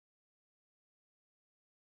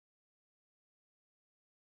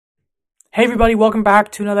Hey everybody, welcome back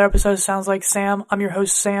to another episode of Sounds Like Sam. I'm your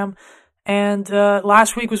host Sam, and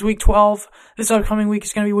last week was week 12. This upcoming week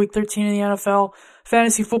is going to be week 13 in the NFL.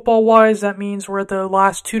 Fantasy football wise, that means we're at the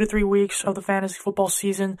last 2 to 3 weeks of the fantasy football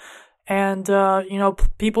season, and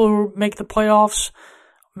people who make the playoffs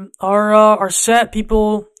are set.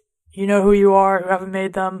 People, you know who you are, who haven't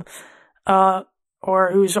made them,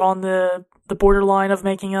 or who's on the borderline of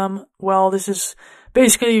making them. Well, this is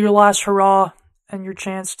basically your last hurrah and your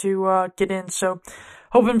chance to get in. So,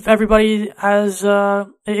 hoping everybody has,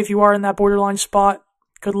 if you are in that borderline spot,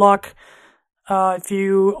 good luck. If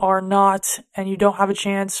you are not and you don't have a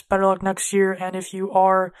chance, better luck next year. And if you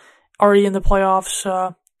are already in the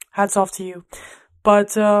playoffs, hats off to you.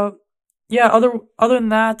 But other than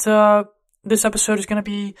that, this episode is going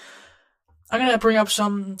to be, I'm going to bring up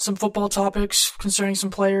some football topics concerning some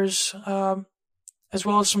players, as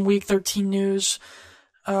well as some week 13 news,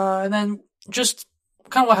 and then just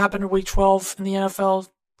kind of what happened in week 12 in the NFL,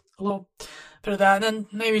 a little bit of that, and then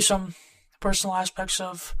maybe some personal aspects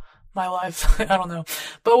of my life. I don't know,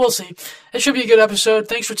 but we'll see. It should be a good episode.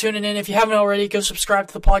 Thanks for tuning in. If you haven't already, go subscribe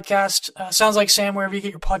to the podcast. Sounds Like Sam, wherever you get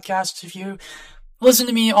your podcasts. If you listen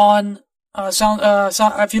to me on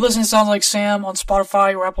if you listen to Sounds Like Sam on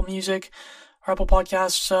Spotify or Apple Music or Apple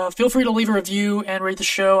Podcasts, feel free to leave a review and rate the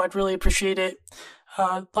show. I'd really appreciate it.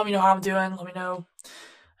 Let me know how I'm doing. Let me know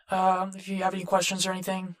if you have any questions or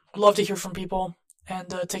anything. I'd love to hear from people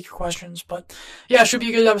and take your questions. But yeah, it should be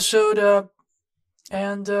a good episode.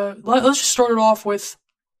 Let's just start it off with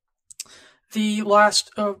the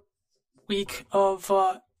last week of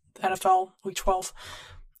NFL, week 12.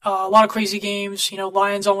 A lot of crazy games.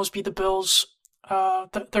 Lions almost beat the Bills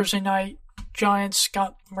Thursday night. Giants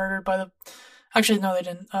got murdered by the... Actually, no, they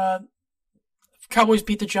didn't. Cowboys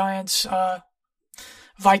beat the Giants.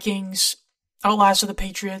 Vikings outlasted the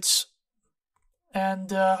Patriots.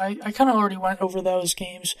 And I kind of already went over those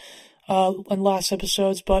games in last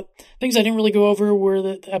episodes, but things I didn't really go over were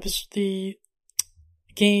the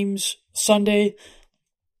games Sunday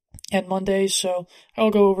and Monday, so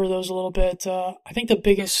I'll go over those a little bit. I think the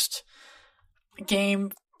biggest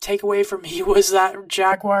game takeaway for me was that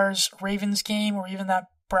Jaguars-Ravens game, or even that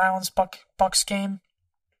Browns-Bucks game,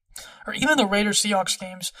 or even the Raiders-Seahawks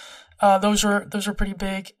games. Those are pretty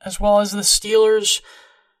big, as well as the Steelers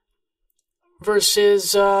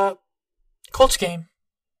versus Colts game.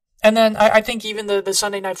 And then I think even the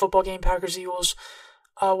Sunday night football game, Packers-Eagles,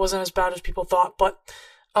 wasn't as bad as people thought. But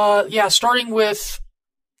starting with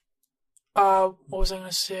what was I going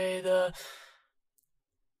to say?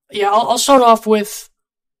 I'll start off with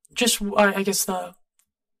just I guess the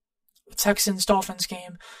Texans-Dolphins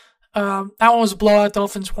game. That one was a blowout.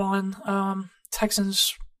 Dolphins won.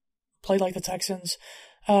 Texans played like the Texans.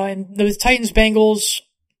 And the Titans-Bengals,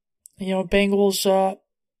 Bengals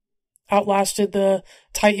outlasted the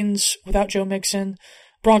Titans without Joe Mixon.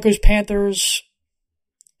 Broncos-Panthers.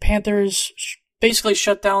 Panthers basically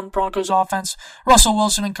shut down Broncos offense. Russell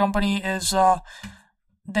Wilson and company is,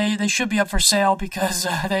 they should be up for sale because,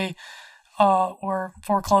 they, or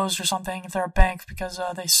foreclosed or something if they're a bank because,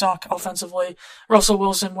 they suck offensively. Russell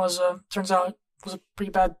Wilson turns out was a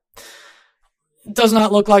pretty bad, does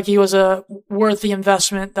not look like he was worth the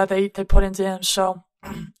investment that they put into him. So,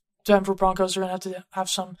 Denver Broncos are going to have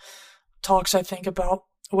some talks, I think, about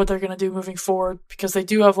what they're going to do moving forward, because they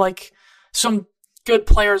do have some good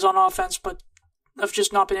players on offense, but have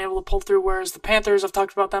just not been able to pull through. Whereas the Panthers, I've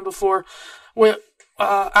talked about them before,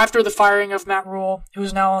 after the firing of Matt Rule,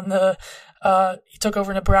 who's now on he took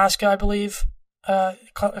over Nebraska, I believe, a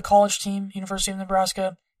college team, University of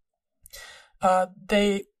Nebraska.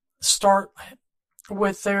 They start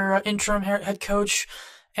with their interim head coach,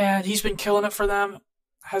 and he's been killing it for them.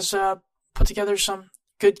 Has put together some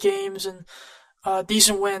good games and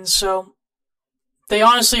decent wins. So they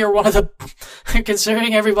honestly are one of the,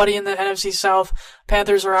 considering everybody in the NFC South,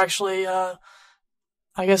 Panthers are actually, I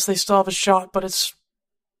guess they still have a shot, but it's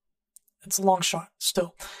a long shot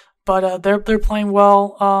still. But they're playing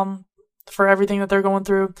well for everything that thing going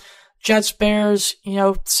through. Jets, Bears,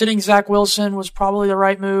 sitting Zach Wilson was probably the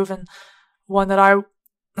right move, and one that I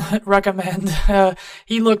recommend.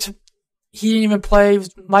 He didn't even play.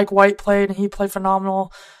 Mike White played, and he played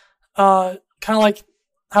phenomenal. Kind of like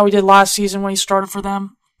how he did last season when he started for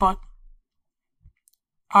them. But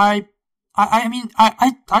I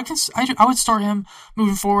would start him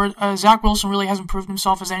moving forward. Zach Wilson really hasn't proved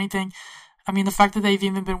himself as anything. I mean, the fact that they've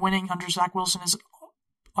even been winning under Zach Wilson is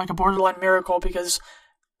like a borderline miracle, because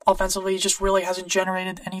offensively he just really hasn't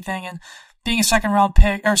generated anything. And being a second round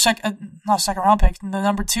pick, the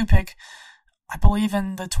number 2 pick, I believe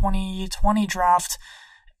in the 2020 draft,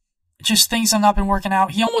 just things have not been working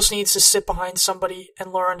out. He almost needs to sit behind somebody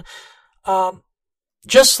and learn.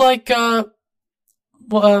 Just like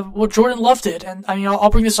what Jordan Love did. And I mean, I'll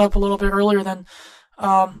bring this up a little bit earlier than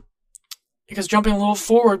because jumping a little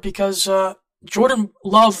forward, because Jordan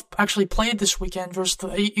Love actually played this weekend versus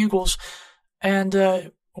the Eagles, and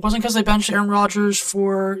it wasn't because they benched Aaron Rodgers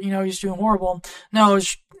for, he's doing horrible. No,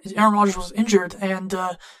 Aaron Rodgers was injured, and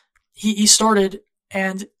he started,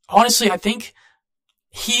 and honestly, I think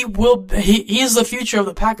he is the future of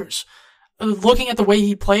the Packers. Looking at the way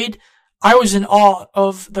he played, I was in awe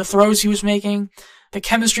of the throws he was making, the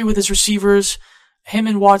chemistry with his receivers. Him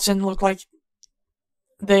and Watson looked like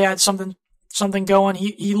they had something going.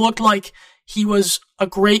 He looked like he was a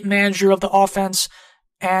great manager of the offense,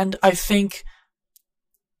 and I think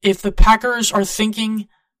if the Packers are thinking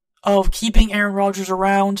of keeping Aaron Rodgers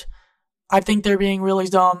around, I think they're being really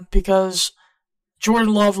dumb, because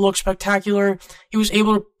Jordan Love looked spectacular. He was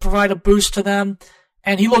able to provide a boost to them,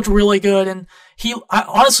 and he looked really good. And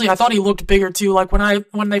honestly, I thought he looked bigger too. Like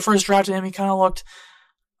when they first drafted him, he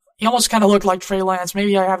almost kind of looked like Trey Lance.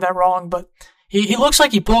 Maybe I have that wrong, but he looks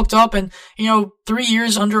like he bulked up. And 3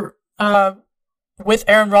 years under with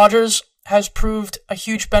Aaron Rodgers has proved a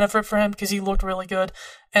huge benefit for him, because he looked really good,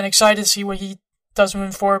 and excited to see what he does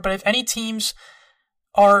moving forward. But if any teams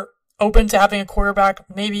are open to having a quarterback,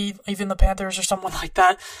 maybe even the Panthers or someone like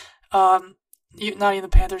that, not even the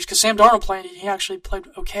Panthers, because Sam Darnold he actually played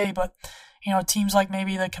okay, but teams like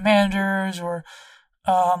maybe the Commanders or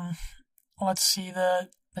let's see, the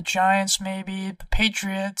Giants, maybe the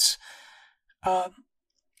Patriots,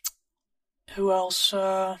 who else?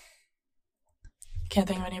 Can't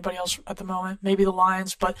think of anybody else at the moment. Maybe the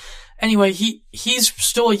Lions, but anyway, he's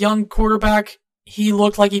still a young quarterback. He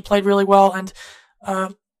looked like he played really well, and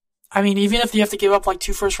I mean, even if you have to give up like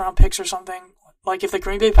 2 first-round picks or something, like if the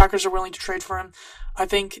Green Bay Packers are willing to trade for him, I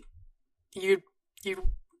think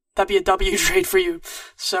that'd be a W trade for you.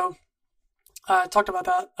 So I talked about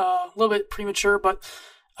that a little bit premature, but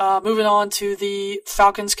moving on to the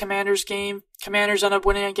Falcons-Commanders game. Commanders end up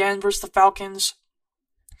winning again versus the Falcons.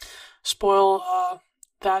 Spoil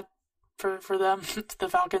that for them, the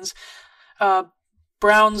Falcons.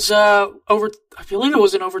 Browns I believe it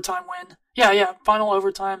was an overtime win. Yeah, final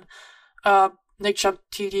overtime. Nick Chubb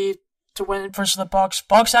TD to win versus the Bucs.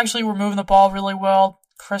 Bucs actually were moving the ball really well.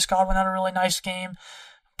 Chris Godwin had a really nice game,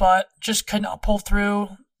 but just could not pull through.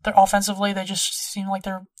 Offensively, they just seemed like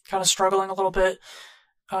they're kind of struggling a little bit.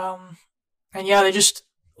 And yeah, they just,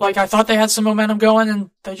 I thought they had some momentum going, and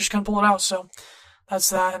they just couldn't pull it out. So that's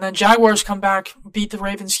that. And then Jaguars come back, beat the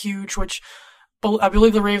Ravens huge, which I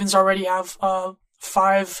believe the Ravens already have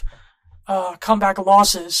 5 comeback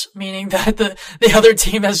losses, meaning that the other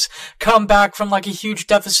team has come back from a huge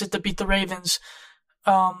deficit to beat the Ravens,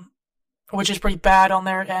 which is pretty bad on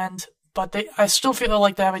their end. But I still feel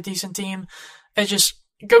like they have a decent team. It's just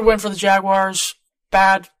a good win for the Jaguars,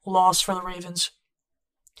 bad loss for the Ravens.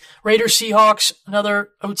 Raiders Seahawks, another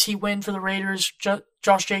OT win for the Raiders.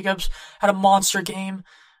 Josh Jacobs had a monster game.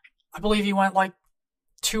 I believe he went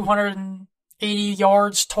 280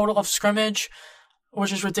 yards total of scrimmage,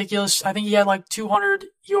 which is ridiculous. I think he had 200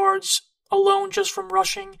 yards alone just from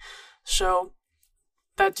rushing. So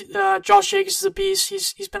that Josh Jacobs is a beast.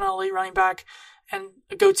 He's been an elite running back and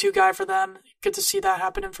a go-to guy for them. Good to see that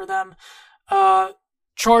happening for them.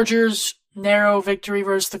 Chargers, narrow victory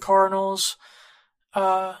versus the Cardinals.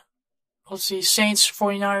 Let's see, Saints,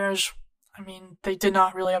 49ers. I mean, they did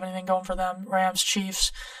not really have anything going for them. Rams,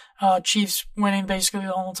 Chiefs. Chiefs winning basically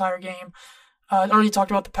the whole entire game. I already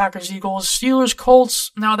talked about the Packers, Eagles. Steelers,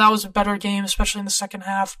 Colts. Now that was a better game, especially in the second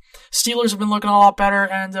half. Steelers have been looking a lot better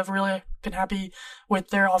and have really been happy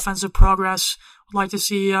with their offensive progress. Would like to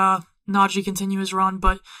see Najee continue his run,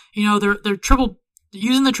 but they're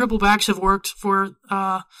using the triple backs have worked for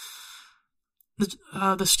the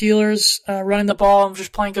Steelers, running the ball and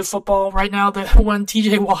just playing good football. Right now, when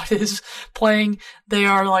TJ Watt is playing, they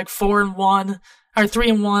are 4-1 or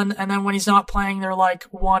 3-1, and then when he's not playing, they're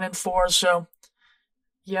 1-4. So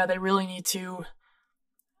yeah, they really need to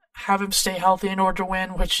have him stay healthy in order to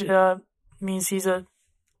win, which means he's a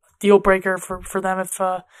deal breaker for them if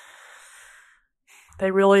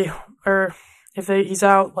they really, or if he's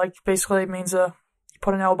out. Basically it means you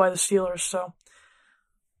put an L by the Steelers. So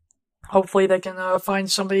hopefully they can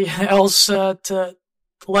find somebody else to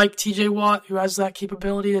like TJ Watt, who has that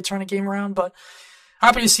capability to turn a game around. But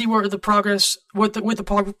happy to see where the progress with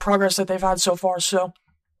the progress that they've had so far. So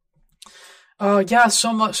yeah,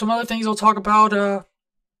 some other things I'll talk about.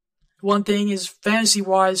 One thing is fantasy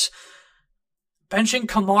wise, benching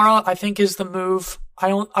Kamara I think is the move.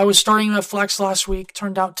 I was starting him at flex last week,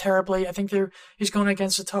 turned out terribly. I think he's going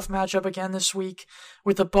against a tough matchup again this week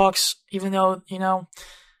with the Bucks, even though,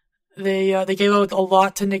 they gave out a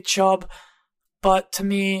lot to Nick Chubb. But to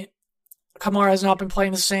me, Kamara has not been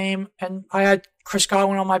playing the same, and I had Chris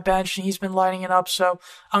Godwin on my bench, and he's been lighting it up, so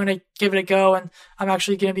I'm going to give it a go, and I'm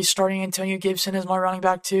actually going to be starting Antonio Gibson as my running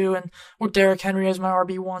back too, and with Derrick Henry as my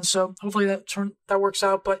RB1, so hopefully that works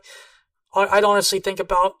out, but I'd honestly think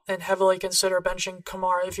about and heavily consider benching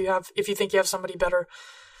Kamara if you think you have somebody better.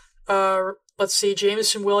 Let's see,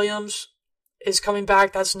 Jameson Williams is coming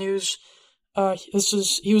back, that's news.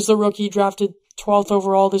 He was the rookie drafted 12th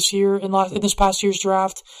overall this year in this past year's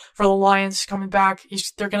draft for the Lions, coming back.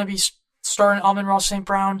 They're going to be starting Amon-Ra St.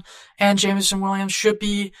 Brown, and Jameson Williams should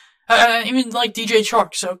be even like DJ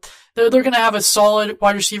Chark. So they're going to have a solid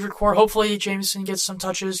wide receiver core. Hopefully Jameson gets some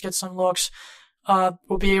touches, gets some looks.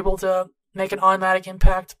 Will be able to make an automatic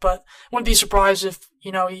impact, but wouldn't be surprised if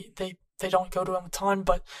they don't go to him a ton.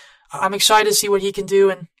 But I'm excited to see what he can do,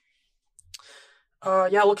 and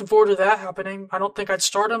looking forward to that happening. I don't think I'd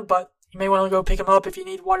start him, but you may want to go pick him up if you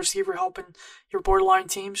need wide receiver help in your borderline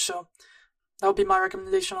team. So that would be my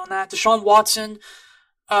recommendation on that. Deshaun Watson,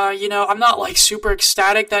 I'm not like super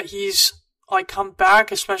ecstatic that he's like come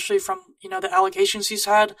back, especially from, the allegations he's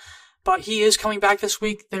had, but he is coming back this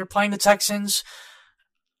week. They're playing the Texans.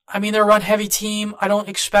 I mean, they're a run heavy team. I don't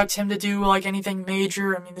expect him to do like anything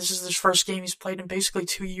major. I mean, this is his first game he's played in basically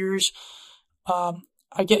 2 years.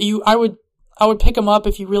 I get you. I would pick him up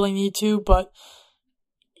if you really need to, but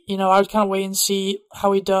I would kind of wait and see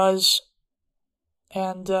how he does.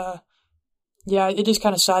 And, it is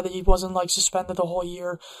kind of sad that he wasn't, like, suspended the whole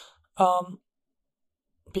year.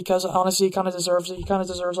 Because, honestly, he kind of deserves it. He kind of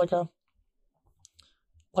deserves, like a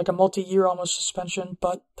multi-year almost suspension.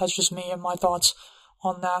 But that's just me and my thoughts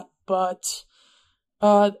on that. But,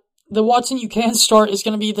 the Watson you can start is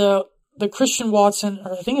going to be the Christian Watson,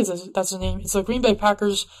 or I think that's his name. It's the Green Bay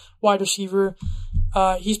Packers wide receiver.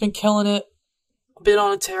 He's been killing it. Been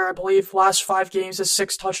on a tear, I believe. Last 5 games is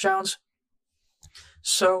 6 touchdowns.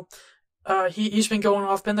 So, he's been going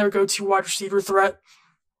off, been their go-to wide receiver threat,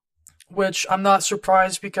 which I'm not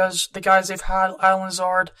surprised because the guys they've had, Allen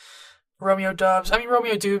Lazard, Romeo Doubs. I mean,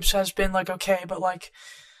 Romeo Doubs has been, like, okay, but, like,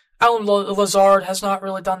 Allen Lazard has not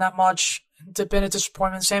really done that much. It's been a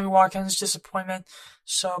disappointment. Sammy Watkins, disappointment.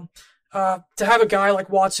 So, to have a guy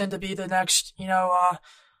like Watson to be the next,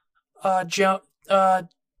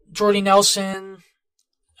 Jordy Nelson,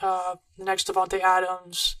 the next Devontae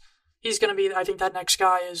Adams, he's going to be, I think that next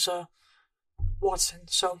guy is Watson.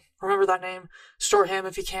 So remember that name. Start him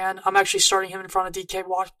if you can. I'm actually starting him in front of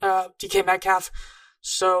DK Metcalf.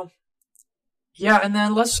 So, and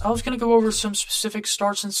then I was going to go over some specific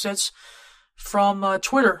starts and sits from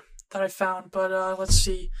Twitter that I found, but let's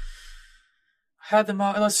see. I had them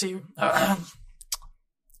let's see.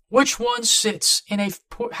 Which one sits in a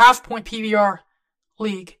half-point PBR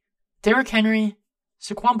league? Derrick Henry,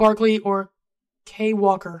 Saquon Barkley, or Kay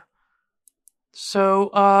Walker? So,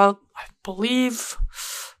 I believe,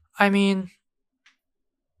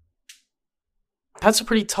 that's a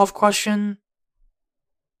pretty tough question,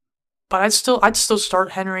 but I'd still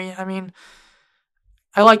start Henry. I mean,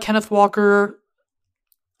 I like Kenneth Walker,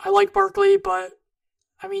 I like Barkley, but,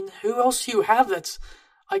 who else do you have that's,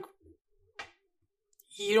 like,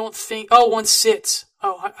 you don't think, one sits.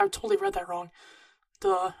 I totally read that wrong.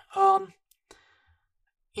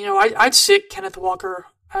 I'd sit Kenneth Walker,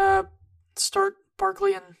 start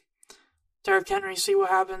Barkley and Derrick Henry, see what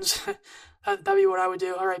happens. That'd be what I would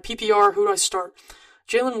do. All right, PPR, who do I start?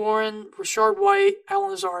 Jaylen Warren, Rachaad White, Allen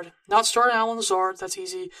Lazard. Not starting Allen Lazard, that's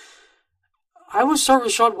easy. I would start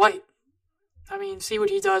Rachaad White. See what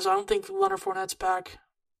he does. I don't think Leonard Fournette's back.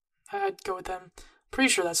 I'd go with them. Pretty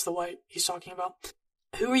sure that's the White he's talking about.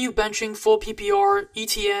 Who are you benching full PPR?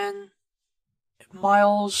 ETN,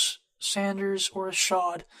 Miles, Sanders, or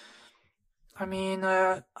Rashad?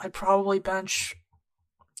 I'd probably bench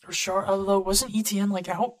Rashad, although wasn't ETN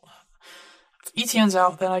out? If ETN's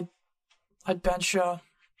out, then I'd bench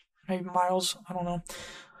maybe Miles. I don't know.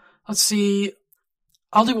 Let's see.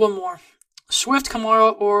 I'll do one more. Swift,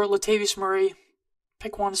 Kamara, or Latavius Murray.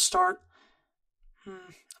 Pick one to start.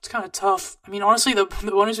 It's kind of tough. Honestly, the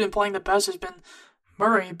one who's been playing the best has been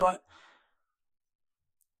Murray, but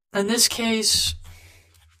in this case,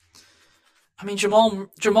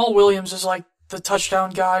 Jamal Williams is like the touchdown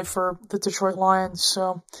guy for the Detroit Lions,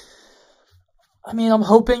 so I'm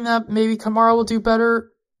hoping that maybe Kamara will do better.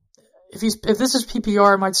 If this is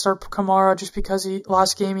PPR, I might start Kamara just because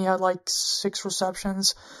last game he had like 6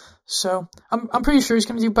 receptions. So I'm pretty sure he's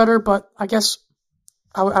gonna do better, but I guess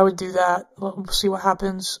I would do that. We'll see what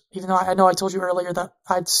happens. Even though I know I told you earlier that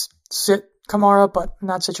I'd sit Kamara, but in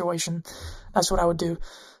that situation, that's what I would do.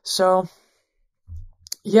 So,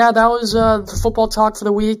 yeah, that was the football talk for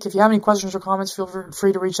the week. If you have any questions or comments, feel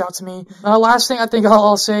free to reach out to me. Last thing I think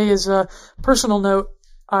I'll say is a personal note.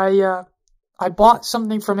 I bought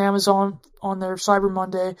something from Amazon on their Cyber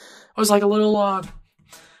Monday. It was like a little,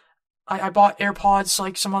 I bought AirPods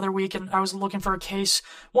like some other week, and I was looking for a case.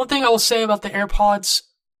 One thing I will say about the AirPods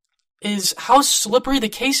is how slippery the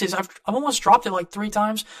case is. I've almost dropped it like 3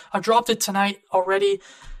 times. I've dropped it tonight already.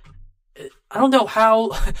 I don't know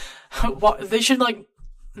how, they should like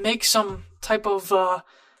make some type of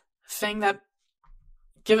thing that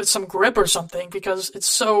give it some grip or something, because it's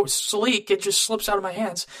so sleek it just slips out of my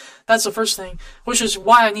hands. That's the first thing, which is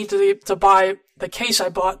why I need to buy the case I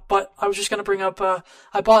bought. But I was just gonna bring up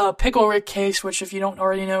I bought a Pickle Rick case, which if you don't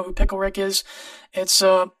already know who Pickle Rick is, it's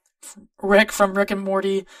Rick from Rick and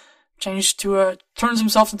Morty changed to turns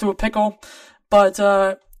himself into a pickle. But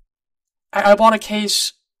I bought a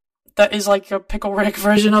case that is like a Pickle Rick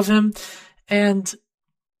version of him, and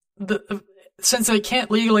since they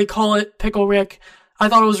can't legally call it Pickle Rick, I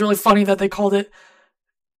thought it was really funny that they called it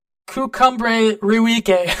Cucumbre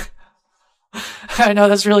Ruike. I know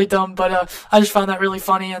that's really dumb, but I just found that really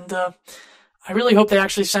funny, and I really hope they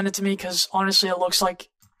actually send it to me, because honestly it looks like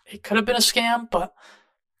it could have been a scam, but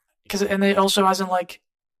and it also hasn't like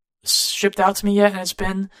shipped out to me yet, and it's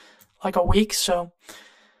been like a week, so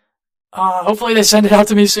hopefully they send it out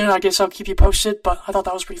to me soon. I guess I'll keep you posted, but I thought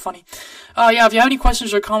that was pretty funny. Yeah, if you have any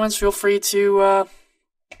questions or comments, feel free to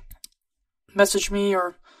message me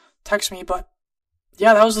or text me. But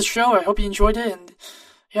yeah, that was the show. I hope you enjoyed it, and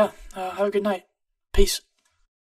yeah, have a good night. Peace.